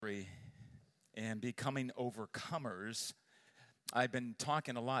and becoming overcomers. I've been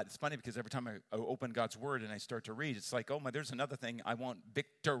talking a lot. It's funny because every time I open God's Word and I start to read, it's like, oh my, there's another thing I want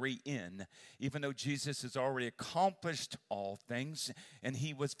victory in. Even though Jesus has already accomplished all things and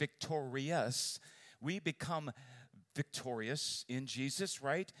he was victorious, we become victorious in Jesus,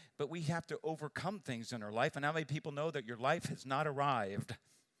 right? But we have to overcome things in our life. And how many people know that your life has not arrived?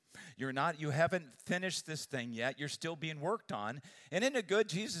 You haven't finished this thing yet. You're still being worked on. And in the good,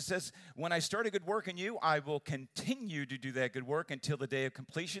 Jesus says, when I start a good work in you, I will continue to do that good work until the day of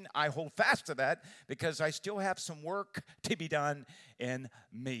completion. I hold fast to that because I still have some work to be done in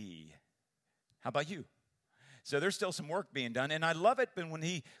me. How about you? So there's still some work being done. And I love it, but when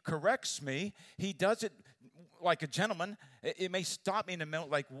he corrects me, he does it like a gentleman. It may stop me in a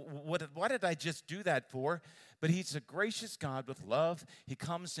minute, like, what did I just do that for? But he's a gracious God with love. He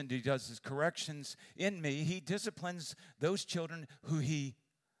comes and he does his corrections in me. He disciplines those children who he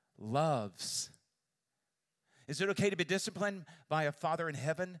loves. Is it okay to be disciplined by a Father in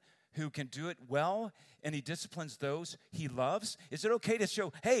heaven who can do it well, and he disciplines those he loves? Is it okay to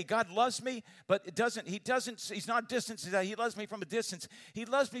show, hey, God loves me, but he's not distant, he loves me from a distance. He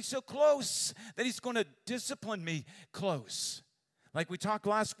loves me so close that he's going to discipline me close. Like we talked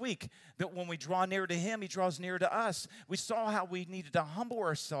last week, that when we draw near to him, he draws near to us. We saw how we needed to humble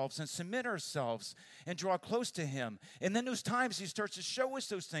ourselves and submit ourselves and draw close to him. And then those times he starts to show us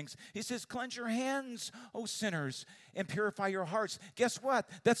those things. He says, cleanse your hands, O sinners, and purify your hearts. Guess what?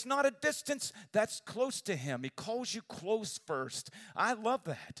 That's not a distance. That's close to him. He calls you close first. I love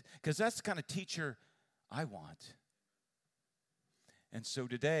that because that's the kind of teacher I want. And so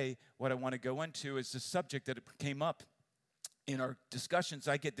today, what I want to go into is the subject that came up in our discussions.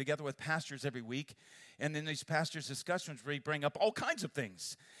 I get together with pastors every week, and in these pastors' discussions, we bring up all kinds of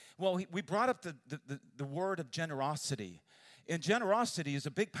things. Well, we brought up the word of generosity. And generosity is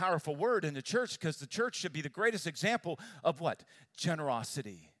a big, powerful word in the church because the church should be the greatest example of what?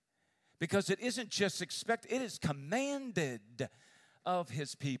 Generosity. Because it isn't just expected, it is commanded of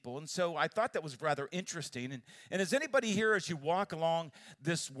his people. And so I thought that was rather interesting. And as anybody here, as you walk along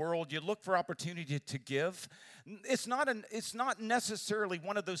this world, you look for opportunity to give. It's not necessarily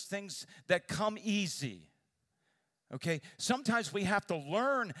one of those things that come easy. Okay? Sometimes we have to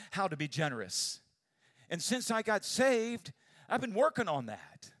learn how to be generous. And since I got saved, I've been working on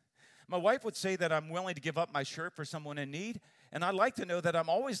that. My wife would say that I'm willing to give up my shirt for someone in need, and I'd like to know that I'm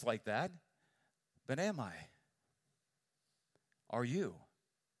always like that. But am I? Are you?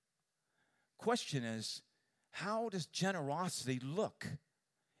 Question is, how does generosity look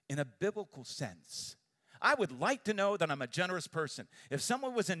in a biblical sense? I would like to know that I'm a generous person. If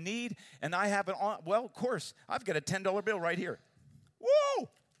someone was in need and I have well, of course, I've got a $10 bill right here. Woo!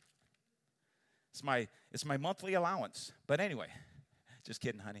 It's my monthly allowance. But anyway, just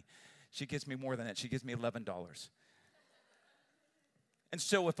kidding, honey. She gives me more than that. She gives me $11. And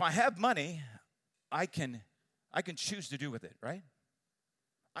so if I have money, I can choose to do with it, right?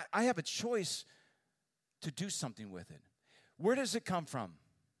 I have a choice to do something with it. Where does it come from?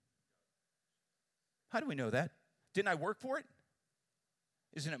 How do we know that? Didn't I work for it?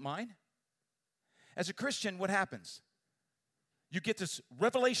 Isn't it mine? As a Christian, what happens? You get this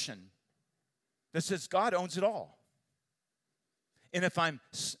revelation that says God owns it all. And if I'm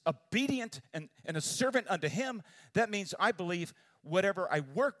obedient and a servant unto him, that means I believe whatever I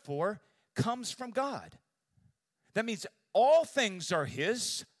work for comes from God. That means all things are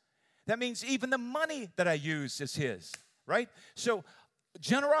his. That means even the money that I use is his, right? So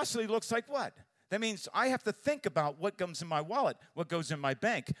generosity looks like what? That means I have to think about what comes in my wallet, what goes in my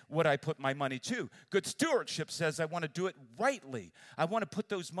bank, what I put my money to. Good stewardship says I want to do it rightly. I want to put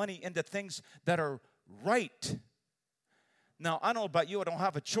those money into things that are right. Now, I don't know about you, I don't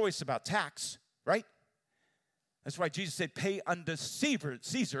have a choice about tax, right? That's why Jesus said, pay unto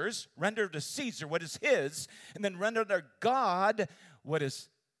Caesar's, render to Caesar what is his, and then render to God what is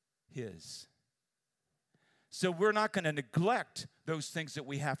his. So we're not going to neglect those things that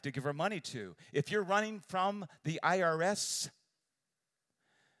we have to give our money to. If you're running from the IRS,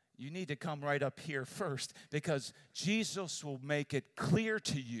 you need to come right up here first because Jesus will make it clear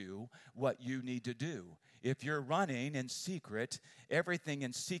to you what you need to do. If you're running in secret, everything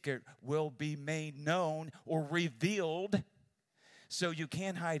in secret will be made known or revealed, so you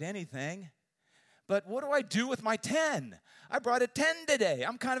can't hide anything. But what do I do with my 10? I brought a 10 today.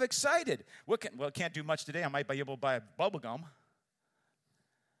 I'm kind of excited. I can't do much today. I might be able to buy a bubble gum.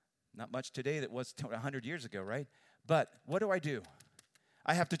 Not much today that was 100 years ago, right? But what do?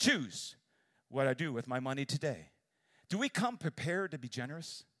 I have to choose what I do with my money today. Do we come prepared to be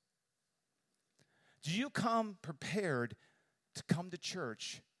generous? Do you come prepared to come to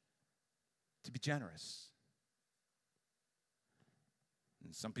church to be generous.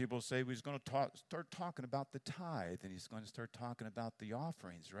 And some people say he's going to start talking about the tithe, and he's going to start talking about the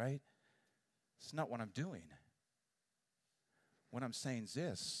offerings, right? It's not what I'm doing. What I'm saying is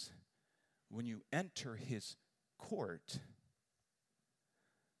this: when you enter his court,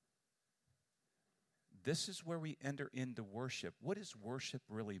 this is where we enter into worship. What does worship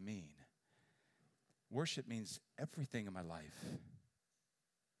really mean? Worship means everything in my life.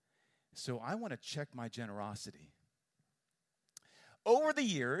 So I want to check my generosity. Over the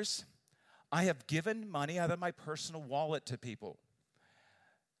years, I have given money out of my personal wallet to people.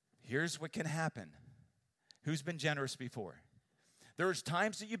 Here's what can happen. Who's been generous before? There's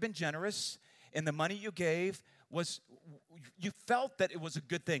times that you've been generous, and the money you gave you felt that it was a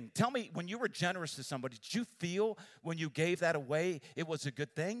good thing. Tell me, when you were generous to somebody, did you feel when you gave that away it was a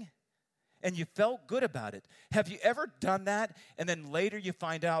good thing? And you felt good about it. Have you ever done that, and then later you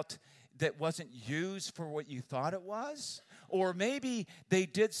find out that wasn't used for what you thought it was? Or maybe they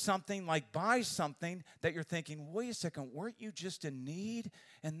did something like buy something that you're thinking, wait a second, weren't you just in need?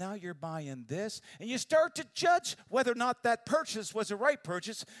 And now you're buying this. And you start to judge whether or not that purchase was a right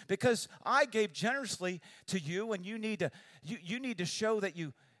purchase, because I gave generously to you, and you need to show that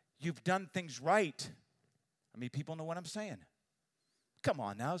you've done things right. I mean, people know what I'm saying. Come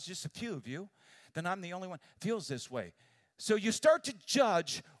on now, it's just a few of you. Then I'm the only one who feels this way. So you start to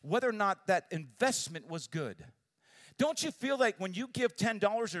judge whether or not that investment was good. Don't you feel like when you give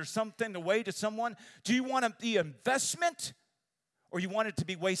 $10 or something away to someone, do you want the investment or you want it to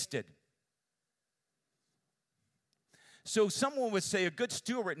be wasted? So someone would say a good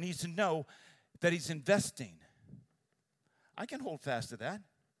steward needs to know that he's investing. I can hold fast to that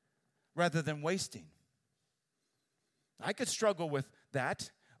rather than wasting. I could struggle with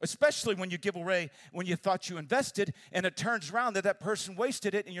that, especially when you give away when you thought you invested and it turns around that person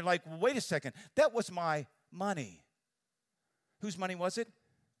wasted it, and you're like, well, wait a second, that was my money. Whose money was it?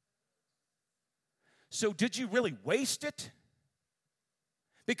 So did you really waste it?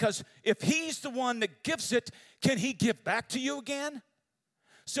 Because if he's the one that gives it, can he give back to you again?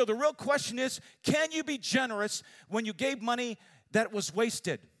 So the real question is, can you be generous when you gave money that was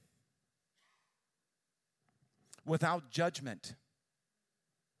wasted? Without judgment.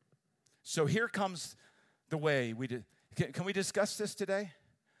 So here comes the way we do. Can we discuss this today?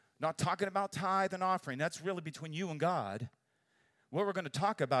 Not talking about tithe and offering. That's really between you and God. What we're going to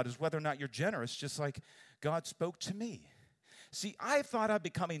talk about is whether or not you're generous, just like God spoke to me. See, I thought I'm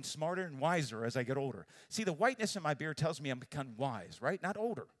becoming smarter and wiser as I get older. See, the whiteness in my beard tells me I'm becoming wise, right? Not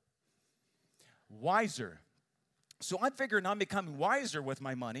older. Wiser. So I'm figuring I'm becoming wiser with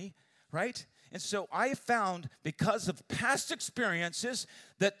my money, right? And so I found, because of past experiences,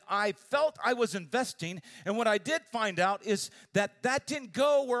 that I felt I was investing. And what I did find out is that didn't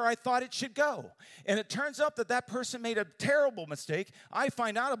go where I thought it should go. And it turns out that person made a terrible mistake. I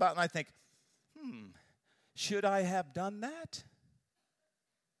find out about it, and I think, should I have done that?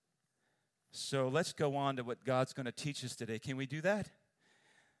 So let's go on to what God's going to teach us today. Can we do that?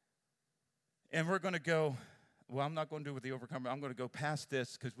 And we're going to go... Well, I'm not going to do it with the overcomer. I'm going to go past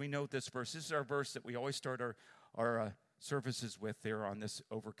this because we know this verse. This is our verse that we always start our services with there on this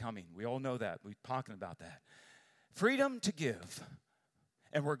overcoming. We all know that. We're talking about that. Freedom to give.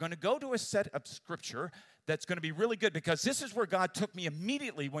 And we're going to go to a set of scripture that's going to be really good, because this is where God took me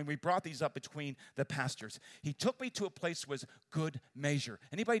immediately when we brought these up between the pastors. He took me to a place that was good measure.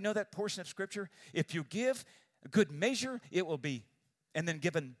 Anybody know that portion of scripture? If you give a good measure, it will be, and then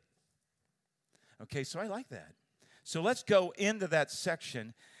given. Okay, so I like that. So let's go into that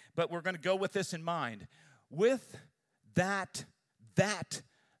section, but we're going to go with this in mind. With that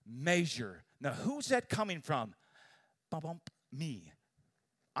measure. Now, who's that coming from? Me.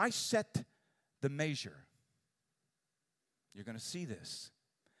 I set the measure. You're going to see this.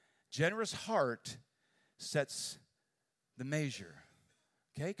 Generous heart sets the measure.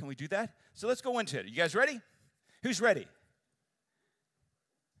 Okay, can we do that? So let's go into it. You guys ready? Who's ready?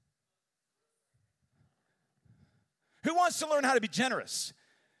 Who wants to learn how to be generous?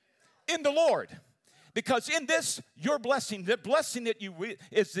 In the Lord. Because in this, your blessing, the blessing that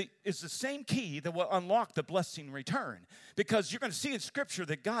is the same key that will unlock the blessing in return. Because you're going to see in Scripture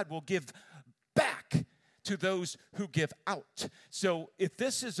that God will give back to those who give out. So if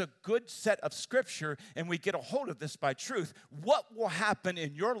this is a good set of Scripture and we get a hold of this by truth, what will happen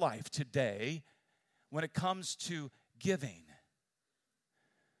in your life today when it comes to giving?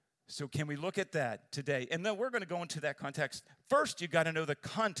 So can we look at that today? And then we're going to go into that context. First, you've got to know the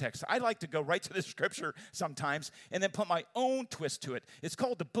context. I like to go right to the scripture sometimes and then put my own twist to it. It's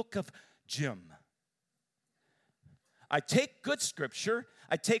called the Book of Jim. I take good scripture,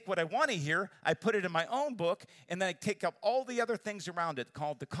 I take what I want to hear, I put it in my own book, and then I take up all the other things around it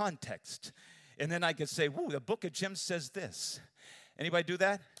called the context. And then I could say, woo, the book of Jim says this. Anybody do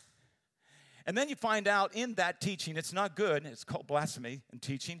that? And then you find out in that teaching, it's not good. It's called blasphemy in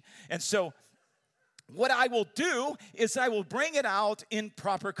teaching. And so what I will do is I will bring it out in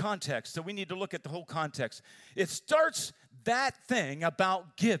proper context. So we need to look at the whole context. It starts that thing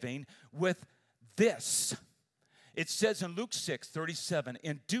about giving with this. It says in Luke 6:37,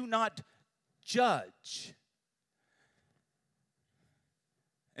 and do not judge.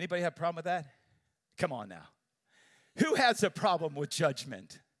 Anybody have a problem with that? Come on now. Who has a problem with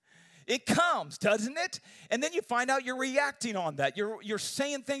judgment? It comes, doesn't it? And then you find out you're reacting on that. You're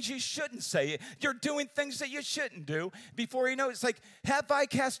saying things you shouldn't say. You're doing things that you shouldn't do. Before you know it, it's like, have I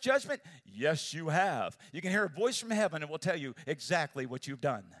cast judgment? Yes, you have. You can hear a voice from heaven and will tell you exactly what you've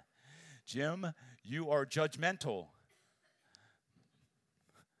done. Jim, you are judgmental.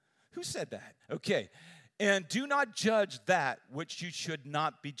 Who said that? Okay. And do not judge that which you should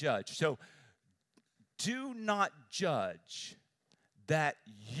not be judged. So, do not judge that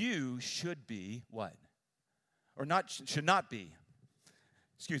you should be what? Or not should not be.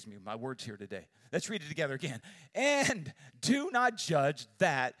 Excuse me, my words here today. Let's read it together again. And do not judge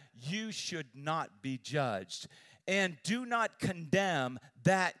that you should not be judged. And do not condemn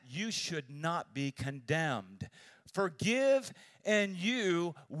that you should not be condemned. Forgive and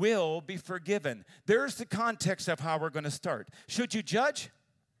you will be forgiven. There's the context of how we're going to start. Should you judge?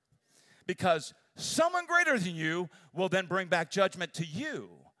 Because someone greater than you will then bring back judgment to you.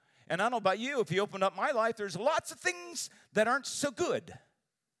 And I don't know about you, if you open up my life, there's lots of things that aren't so good.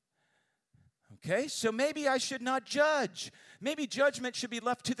 Okay, so maybe I should not judge. Maybe judgment should be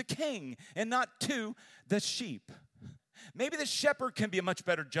left to the king and not to the sheep. Maybe the shepherd can be a much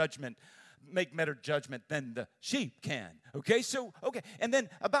better judgment, make better judgment than the sheep can. Okay, so, okay. And then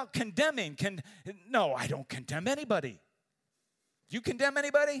about condemning. No, I don't condemn anybody. You condemn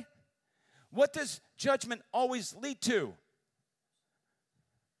anybody? What does judgment always lead to?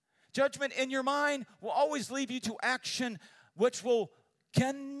 Judgment in your mind will always lead you to action which will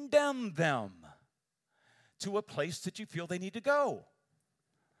condemn them to a place that you feel they need to go,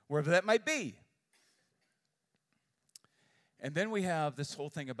 wherever that might be. And then we have this whole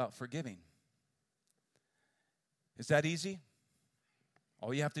thing about forgiving. Is that easy?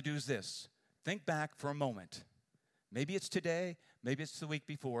 All you have to do is this. Think back for a moment. Maybe it's today, maybe it's the week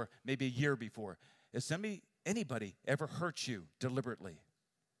before, maybe a year before. Has anybody ever hurt you deliberately?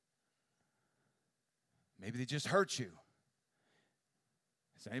 Maybe they just hurt you.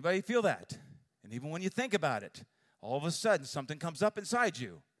 Does anybody feel that? And even when you think about it, all of a sudden something comes up inside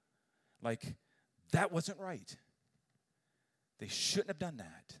you. Like, that wasn't right. They shouldn't have done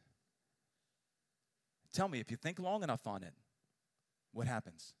that. Tell me, if you think long enough on it, what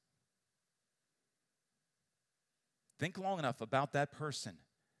happens? Think long enough about that person,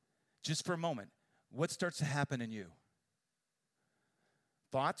 just for a moment. What starts to happen in you?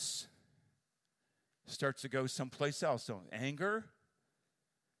 Thoughts starts to go someplace else. So anger,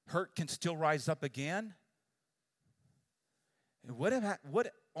 hurt can still rise up again. And what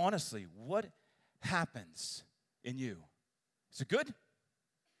happens in you? Is it good?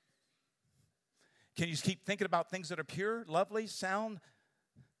 Can you keep thinking about things that are pure, lovely, sound,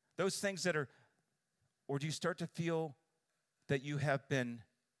 those things that are, or do you start to feel that you have been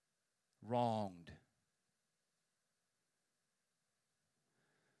wronged?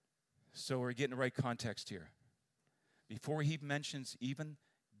 So we're getting the right context here. Before he mentions even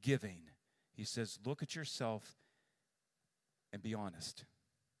giving, he says, look at yourself and be honest.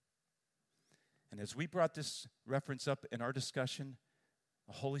 And as we brought this reference up in our discussion,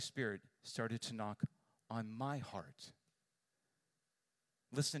 the Holy Spirit started to knock on my heart.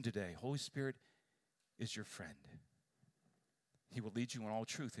 Listen today, Holy Spirit is your friend. He will lead you in all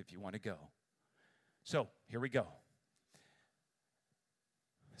truth if you want to go. So, here we go.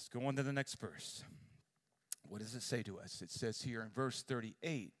 Let's go on to the next verse. What does it say to us? It says here in verse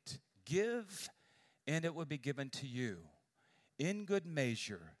 38, give and it will be given to you in good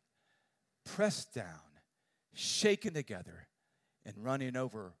measure, pressed down, shaken together, and running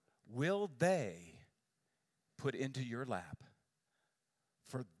over, will they put into your lap.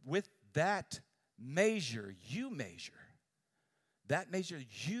 For with that measure you measure,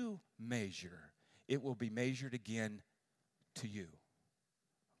 it will be measured again to you.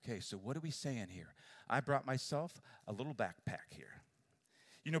 Okay, so what are we saying here? I brought myself a little backpack here.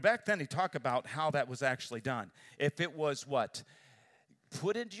 You know, back then they talk about how that was actually done. If it was what?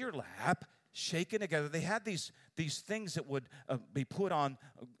 Put into your lap, shaken together. They had these things that would be put on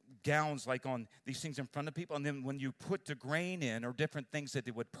gowns like on these things in front of people. And then when you put the grain in or different things that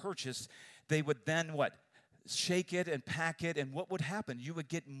they would purchase, they would then what? Shake it and pack it. And what would happen? You would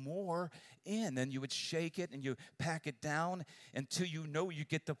get more in. And you would shake it and you pack it down until you know you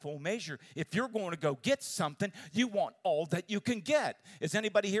get the full measure. If you're going to go get something, you want all that you can get. Does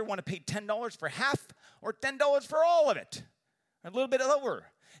anybody here want to pay $10 for half or $10 for all of it? A little bit lower.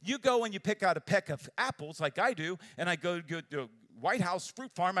 You go and you pick out a peck of apples like I do, and I go to White House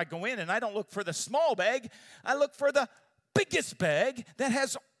Fruit Farm. I go in and I don't look for the small bag. I look for the biggest bag that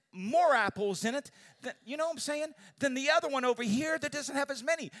has more apples in it, you know what I'm saying, than the other one over here that doesn't have as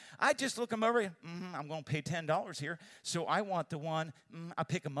many. I just look them over, I'm going to pay $10 here, so I want the one, I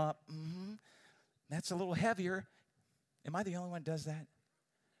pick them up, that's a little heavier. Am I the only one that does that?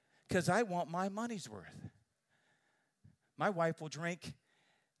 Because I want my money's worth. My wife will drink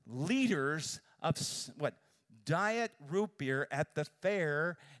liters of, diet root beer at the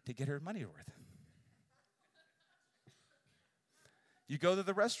fair to get her money worth. You go to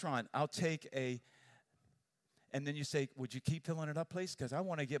the restaurant, I'll take and then you say, would you keep filling it up, please? Because I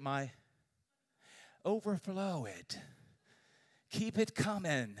want to get my, overflow it. Keep it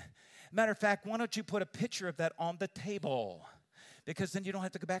coming. Matter of fact, why don't you put a picture of that on the table? Because then you don't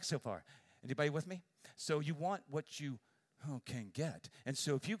have to go back so far. Anybody with me? So you want what you can get. And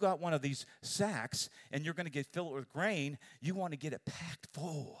so if you got one of these sacks and you're going to get filled with grain, you want to get it packed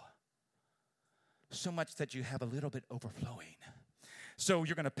full. So much that you have a little bit overflowing. So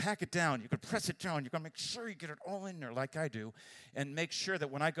you're going to pack it down. You're going to press it down. You're going to make sure you get it all in there like I do and make sure that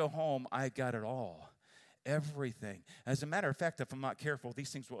when I go home, I got it all, everything. As a matter of fact, if I'm not careful,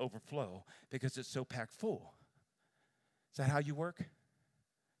 these things will overflow because it's so packed full. Is that how you work?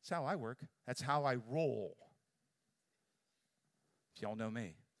 That's how I work. That's how I roll. If y'all know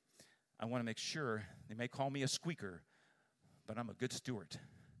me, I want to make sure, they may call me a squeaker, but I'm a good steward.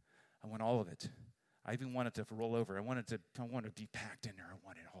 I want all of it. I even want it to roll over. I want it to be packed in there. I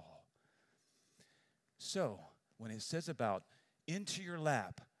want it all. So, when it says about into your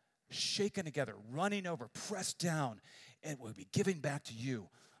lap, shaken together, running over, pressed down, and will be giving back to you,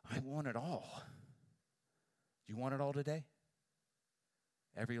 I want it all. You want it all today?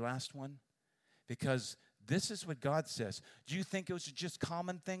 Every last one? Because this is what God says. Do you think it was just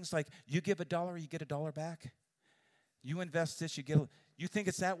common things like you give $1, you get $1 back? You invest this, you think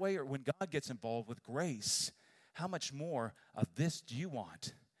it's that way? Or when God gets involved with grace, how much more of this do you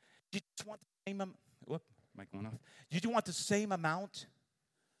want? Do you just want the same mic going off. Do you want the same amount?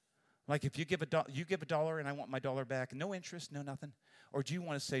 Like if you give $1 and I want my $1 back, no interest, no nothing? Or do you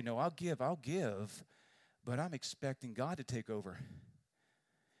want to say, no, I'll give, but I'm expecting God to take over.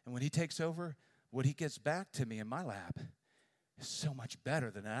 And when he takes over, what he gets back to me in my lap is so much better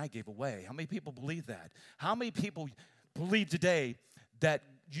than I gave away. How many people believe that? How many people believe today that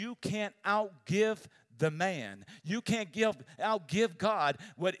you can't outgive the man? You can't outgive God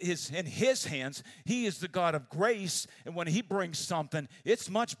what is in his hands. He is the God of grace, and when he brings something, it's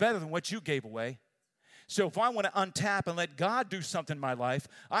much better than what you gave away. So if I want to untap and let God do something in my life,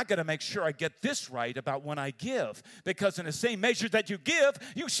 I got to make sure I get this right about when I give, because in the same measure that you give,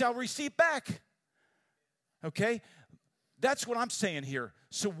 you shall receive back. Okay? That's what I'm saying here.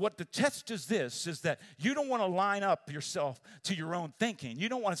 So what the test is this, is that you don't want to line up yourself to your own thinking. You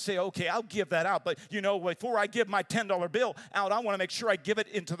don't want to say, okay, I'll give that out. But, before I give my $10 bill out, I want to make sure I give it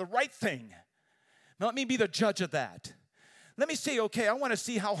into the right thing. Now, let me be the judge of that. Let me see, okay, I want to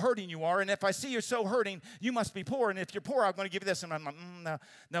see how hurting you are. And if I see you're so hurting, you must be poor. And if you're poor, I'm going to give you this. And I'm like,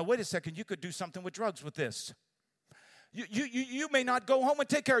 now, wait a second. You could do something with drugs with this. You may not go home and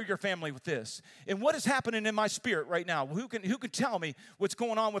take care of your family with this. And what is happening in my spirit right now? Who can tell me what's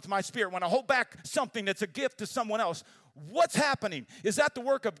going on with my spirit when I hold back something that's a gift to someone else? What's happening? Is that the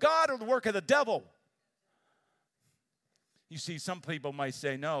work of God or the work of the devil? You see, some people might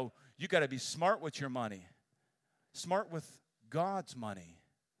say, no, you got to be smart with your money. Smart with God's money.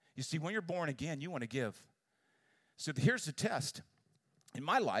 You see, when you're born again, you want to give. So here's the test. In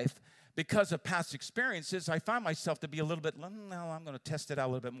my life, because of past experiences, I find myself to be a little bit, no, I'm going to test it out a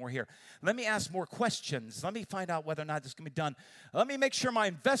little bit more here. Let me ask more questions. Let me find out whether or not this can be done. Let me make sure my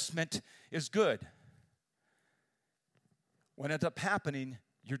investment is good. What ends up happening,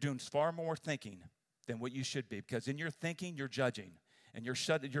 you're doing far more thinking than what you should be, because in your thinking, you're judging. And you're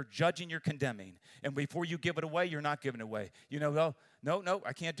judging, you're condemning. And before you give it away, you're not giving it away. No,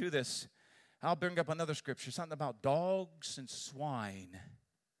 I can't do this. I'll bring up another scripture, something about dogs and swine.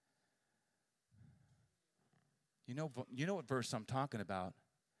 You know what verse I'm talking about.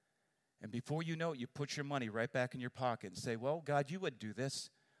 And before you know it, you put your money right back in your pocket and say, well, God, you would do this.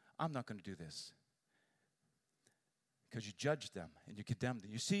 I'm not going to do this. because you judge them and you condemn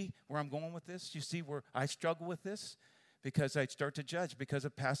them. You see where I'm going with this? You see where I struggle with this? Because I start to judge because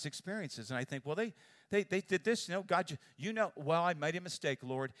of past experiences. And I think, well, they did this. God, well, I made a mistake,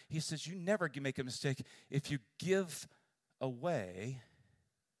 Lord. He says, you never make a mistake if you give away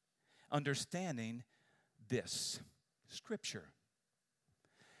understanding this Scripture.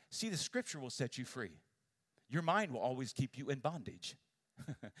 See, the Scripture will set you free. Your mind will always keep you in bondage.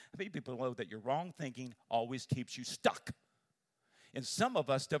 How many people know that your wrong thinking always keeps you stuck? And some of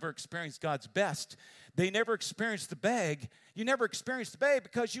us never experienced God's best. They never experienced the bag. You never experienced the bag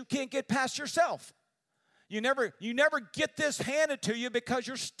because you can't get past yourself. You never get this handed to you because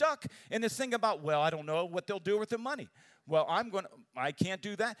you're stuck in this thing about, well, I don't know what they'll do with the money. Well, I can't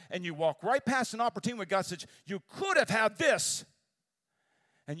do that. And you walk right past an opportunity where God says, you could have had this.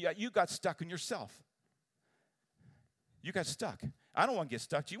 And yet you got stuck in yourself. You got stuck. I don't want to get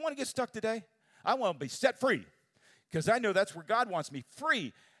stuck. Do you want to get stuck today? I want to be set free. Because I know that's where God wants me,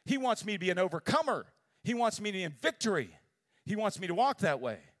 free. He wants me to be an overcomer. He wants me to be in victory. He wants me to walk that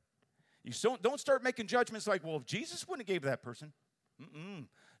way. You don't start making judgments like, well, if Jesus wouldn't have gave that person.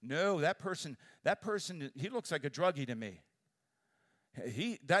 No, that person, he looks like a druggie to me.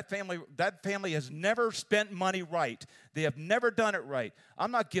 That family has never spent money right. They have never done it right.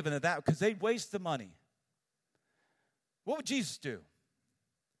 I'm not giving it that because they waste the money. What would Jesus do?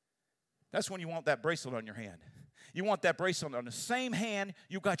 That's when you want that bracelet on your hand. You want that bracelet on the same hand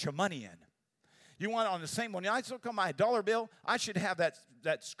you got your money in. You want it on the same one. I look on my dollar bill, I should have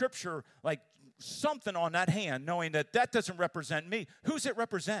that scripture, like something on that hand, knowing that doesn't represent me. Who's it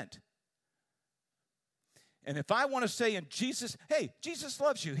represent? And if I want to say in Jesus, hey, Jesus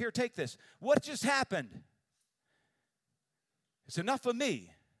loves you. Here, take this. What just happened? It's enough of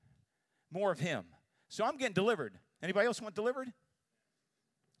me, more of him. So I'm getting delivered. Anybody else want delivered?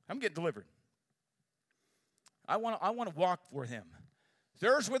 I'm getting delivered. I want to walk for him.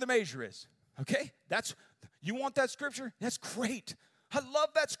 There's where the measure is. Okay? You want that scripture? That's great. I love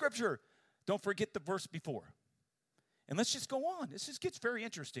that scripture. Don't forget the verse before. And let's just go on. This just gets very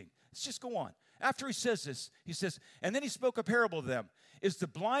interesting. Let's just go on. After he says this, he says, and then he spoke a parable to them. Is the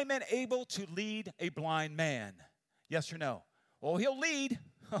blind man able to lead a blind man? Yes or no? Well, he'll lead.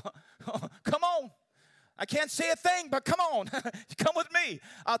 Come on. I can't say a thing, but come on. Come with me.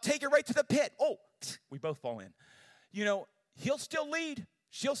 I'll take you right to the pit. Oh, we both fall in. He'll still lead.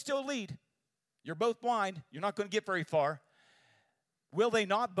 She'll still lead. You're both blind. You're not going to get very far. Will they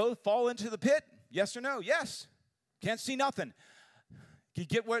not both fall into the pit? Yes or no? Yes. Can't see nothing. You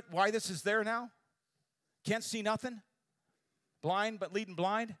get why this is there now? Can't see nothing? Blind but leading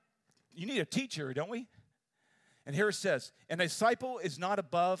blind? You need a teacher, don't we? And here it says, and a disciple is not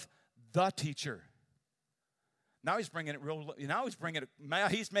above the teacher. Now he's bringing it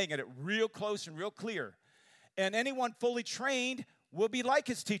he's making it real close and real clear. And anyone fully trained will be like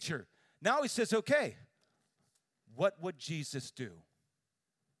his teacher. Now he says, okay, what would Jesus do?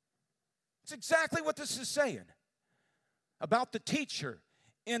 It's exactly what this is saying about the teacher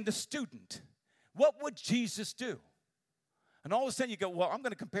and the student. What would Jesus do? And all of a sudden you go, well, I'm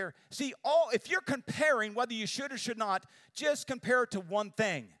going to compare. See, if you're comparing whether you should or should not, just compare it to one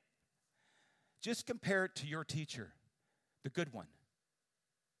thing. Just compare it to your teacher, the good one,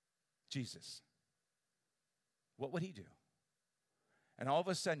 Jesus. What would he do? And all of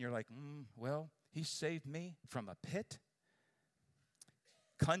a sudden you're like, well, he saved me from a pit,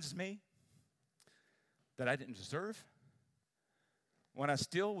 cleansed me that I didn't deserve. When I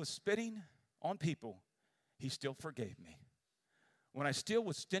still was spitting on people, he still forgave me. When I still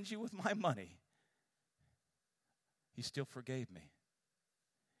was stingy with my money, he still forgave me.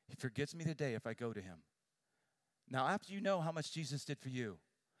 He forgives me today if I go to him. Now, after you know how much Jesus did for you,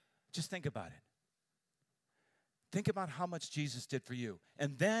 just think about it. Think about how much Jesus did for you.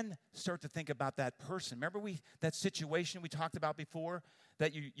 And then start to think about that person. Remember that situation we talked about before?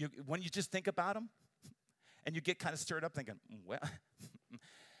 That you when you just think about him, and you get kind of stirred up thinking, well,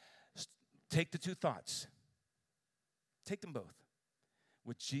 take the two thoughts. Take them both.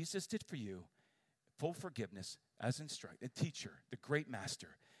 What Jesus did for you, full forgiveness as instructed, a teacher, the great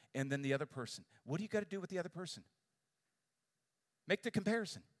master. And then the other person. What do you got to do with the other person? Make the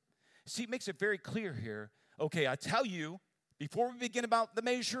comparison. See, it makes it very clear here. Okay, I tell you, before we begin about the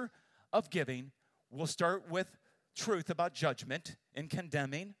measure of giving, we'll start with truth about judgment and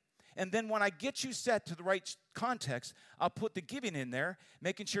condemning. And then when I get you set to the right context, I'll put the giving in there,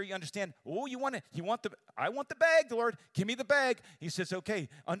 making sure you understand, oh, I want the bag, Lord. Give me the bag. He says, okay,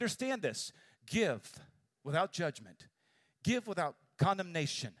 understand this. Give without judgment. Give without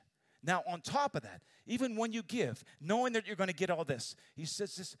condemnation. Now, on top of that, even when you give, knowing that you're going to get all this, he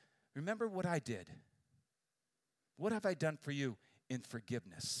says this, remember what I did. What have I done for you in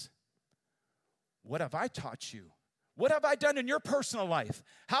forgiveness? What have I taught you? What have I done in your personal life?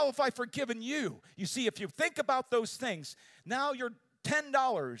 How have I forgiven you? You see, if you think about those things, now your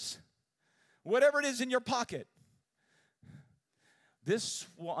 $10, whatever it is in your pocket, this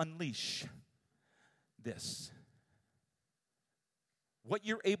will unleash this. What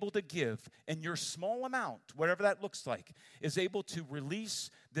you're able to give in your small amount, whatever that looks like, is able to release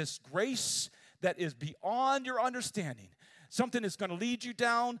this grace that is beyond your understanding. Something that's going to lead you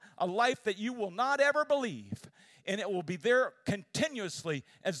down a life that you will not ever believe. And it will be there continuously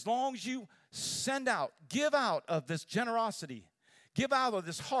as long as you give out of this generosity. Give out of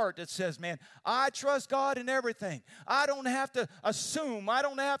this heart that says, man, I trust God in everything. I don't have to assume. I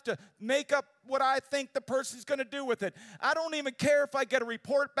don't have to make up what I think the person's going to do with it. I don't even care if I get a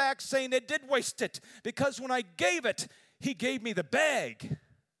report back saying they did waste it. Because when I gave it, he gave me the bag.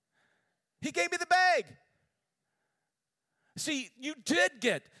 He gave me the bag. See, you did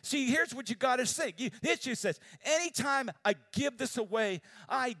get. See, here's what you got to say. It just says, anytime I give this away,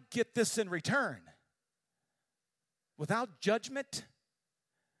 I get this in return. Without judgment,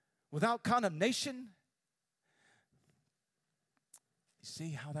 without condemnation. You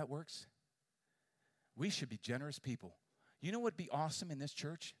see how that works? We should be generous people. You know what would be awesome in this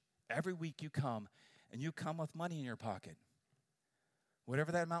church? Every week you come, and you come with money in your pocket.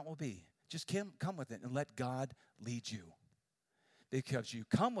 Whatever that amount will be, just come with it and let God lead you. Because you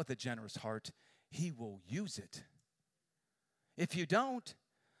come with a generous heart, he will use it. If you don't,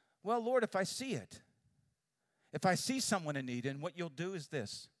 well, Lord, if I see it, if I see someone in need, and what you'll do is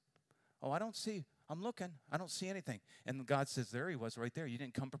this. Oh, I'm looking. I don't see anything. And God says, there he was right there. You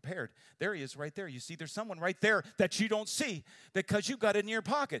didn't come prepared. There he is right there. You see, there's someone right there that you don't see because you got it in your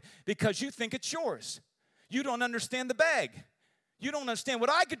pocket, because you think it's yours. You don't understand the bag. You don't understand what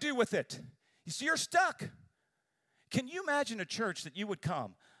I could do with it. You see, you're stuck. Can you imagine a church that you would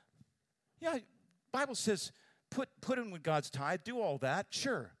come? Yeah, Bible says put in with God's tithe, do all that.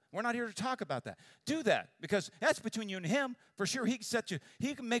 Sure. We're not here to talk about that. Do that, because that's between you and him. For sure, he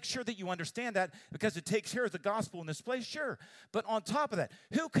can make sure that you understand that, because it takes care of the gospel in this place, sure. But on top of that,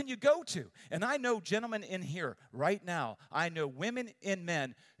 who can you go to? And I know gentlemen in here right now, I know women and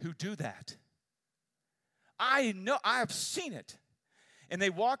men who do that. I know, I've seen it. And they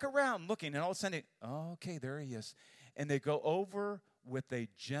walk around looking, and all of a sudden, okay, there he is. And they go over with a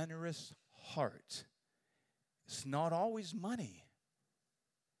generous heart. It's not always money.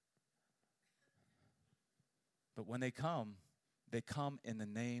 But when they come in the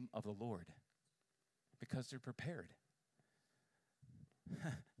name of the Lord, because they're prepared.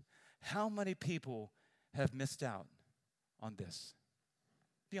 How many people have missed out on this?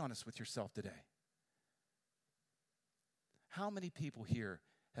 Be honest with yourself today. How many people here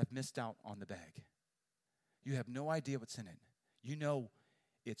have missed out on the bag? You have no idea what's in it. You know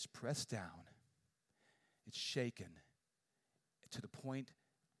it's pressed down. It's shaken to the point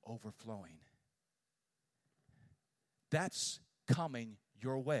overflowing. That's coming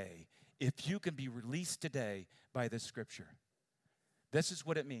your way if you can be released today by this scripture. This is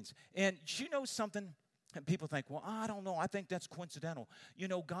what it means. And you know something? And people think, well, I don't know. I think that's coincidental. You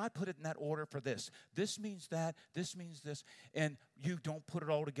know, God put it in that order for this. This means that. This means this. And you don't put it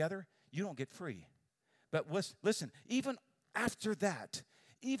all together, you don't get free. But listen, even after that,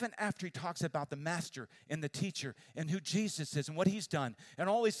 even after he talks about the master and the teacher and who Jesus is and what he's done and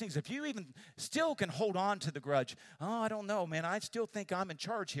all these things, if you even still can hold on to the grudge, I don't know, man, I still think I'm in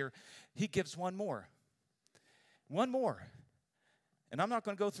charge here, he gives one more. One more. And I'm not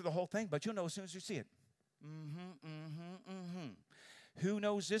going to go through the whole thing, but you'll know as soon as you see it. Who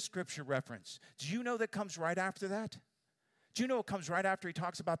knows this scripture reference? Do you know that comes right after that? Do you know it comes right after he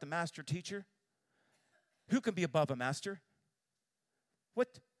talks about the master teacher? Who can be above a master?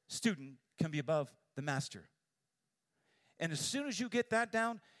 What student can be above the master? And as soon as you get that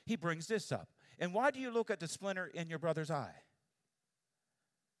down, he brings this up. And why do you look at the splinter in your brother's eye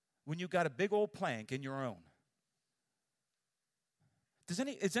when you got a big old plank in your own?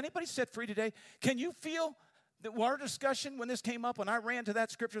 Is anybody set free today? Can you feel that our discussion when this came up, when I ran to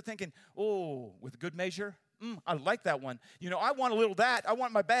that scripture thinking, oh, with good measure? I like that one. You know, I want a little of that. I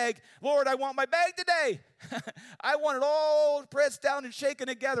want my bag. Lord, I want my bag today. I want it all pressed down and shaken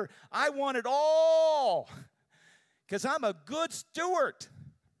together. I want it all because I'm a good steward.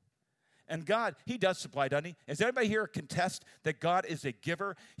 And God, he does supply, doesn't he? Does anybody here contest that God is a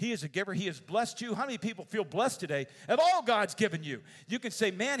giver? He is a giver. He has blessed you. How many people feel blessed today of all God's given you? You can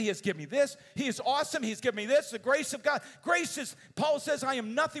say, man, he has given me this. He is awesome. He's given me this. The grace of God. Grace is, Paul says, I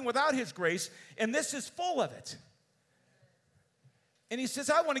am nothing without his grace, and this is full of it. And he says,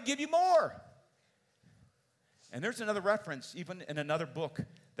 I want to give you more. And there's another reference, even in another book,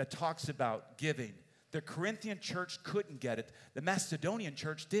 that talks about giving. The Corinthian church couldn't get it. The Macedonian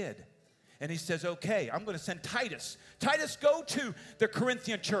church did. And he says, okay, I'm going to send Titus. Titus, go to the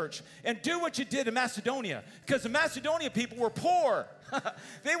Corinthian church and do what you did in Macedonia. Because the Macedonian people were poor.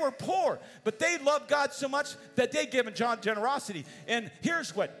 They were poor. But they loved God so much that they gave in generosity. And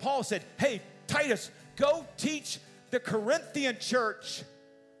here's what Paul said. Hey, Titus, go teach the Corinthian church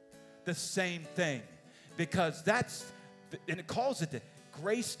the same thing. Because and it calls it the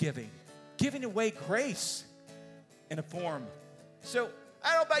grace giving. Giving away grace in a form. So,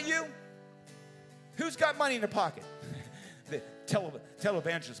 I don't know about you. Who's got money in their pocket? The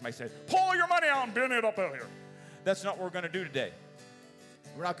televangelist might say, pull your money out and bend it up out here. That's not what we're going to do today.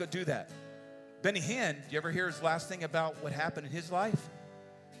 We're not going to do that. Benny Hinn, do you ever hear his last thing about what happened in his life?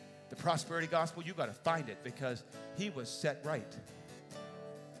 The prosperity gospel, you got to find it because he was set right.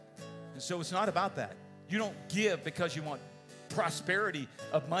 And so it's not about that. You don't give because you want prosperity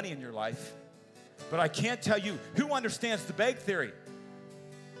of money in your life. But I can't tell you, who understands the bag theory?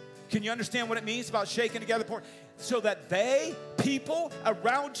 Can you understand what it means about shaking together poor? So that people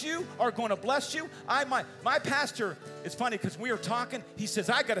around you are going to bless you. My pastor, it's funny because we were talking, he says,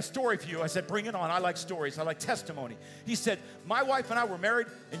 I got a story for you. I said, bring it on. I like stories. I like testimony. He said, my wife and I were married,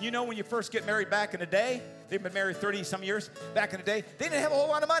 and you know when you first get married back in the day, they've been married 30-some years, back in the day, they didn't have a whole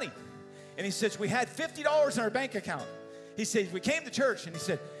lot of money. And he says, we had $50 in our bank account. He says, we came to church, and he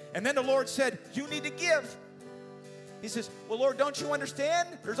said, and then the Lord said, you need to give. He says, well, Lord, don't you understand?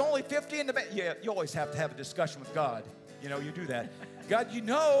 There's only 50 in the bank. Yeah, you always have to have a discussion with God. You know, you do that. God, you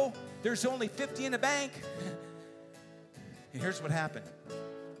know there's only 50 in the bank. And here's what happened.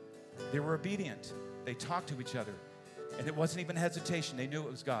 They were obedient. They talked to each other. And it wasn't even hesitation. They knew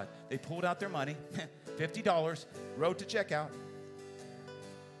it was God. They pulled out their money, $50, wrote to checkout,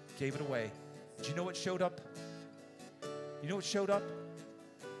 gave it away. Do you know what showed up? You know what showed up?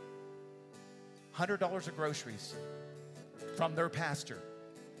 $100 of groceries from their pastor.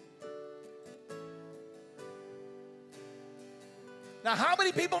 Now, how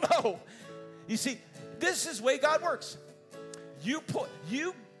many people know? You see, this is the way God works. You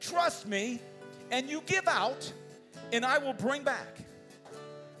trust me, and you give out, and I will bring back.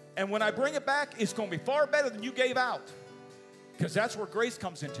 And when I bring it back, it's going to be far better than you gave out. Because that's where grace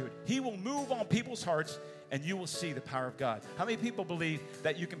comes into it. He will move on people's hearts, and you will see the power of God. How many people believe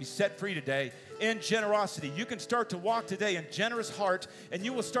that you can be set free today in generosity? You can start to walk today in generous heart, and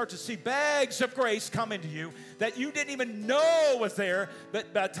you will start to see bags of grace come into you that you didn't even know was there.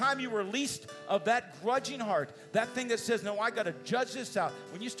 But by the time you were released of that grudging heart, that thing that says, no, I got to judge this out.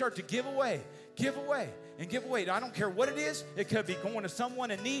 When you start to give away, and give away. I don't care what it is. It could be going to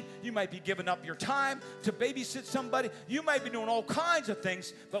someone in need. You might be giving up your time to babysit somebody. You might be doing all kinds of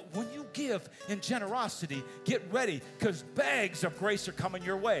things. But when you give in generosity, get ready because bags of grace are coming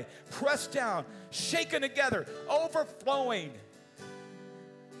your way. Pressed down, shaken together, overflowing.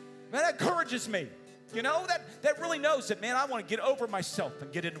 Man, that encourages me. You know, that really knows that, man, I want to get over myself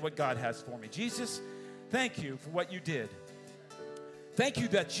and get into what God has for me. Jesus, thank you for what you did. Thank you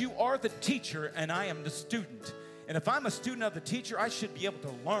that you are the teacher and I am the student. And if I'm a student of the teacher, I should be able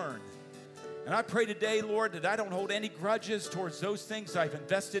to learn. And I pray today, Lord, that I don't hold any grudges towards those things I've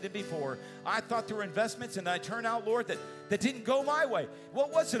invested in before. I thought there were investments, and I turned out, Lord, that didn't go my way.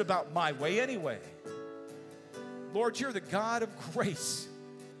 What was it about my way anyway? Lord, you're the God of grace.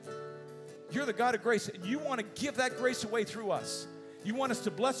 You're the God of grace, and you want to give that grace away through us. You want us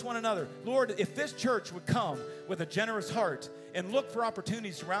to bless one another. Lord, if this church would come with a generous heart and look for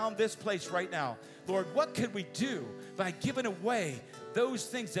opportunities around this place right now, Lord, what could we do by giving away those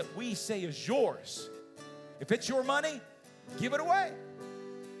things that we say is yours? If it's your money, give it away.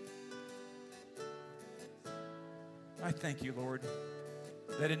 I thank you, Lord,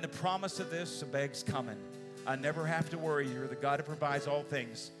 that in the promise of this, a bag's coming. I never have to worry. You're the God who provides all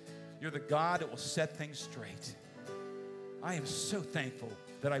things. You're the God that will set things straight. I am so thankful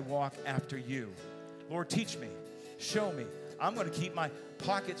that I walk after you. Lord, teach me. Show me. I'm going to keep my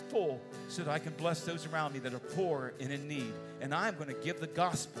pockets full so that I can bless those around me that are poor and in need. And I'm going to give the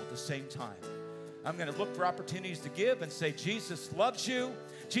gospel at the same time. I'm going to look for opportunities to give and say, Jesus loves you.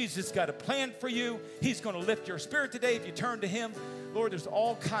 Jesus got a plan for you. He's going to lift your spirit today if you turn to him. Lord, there's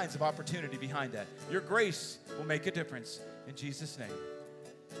all kinds of opportunity behind that. Your grace will make a difference. In Jesus' name.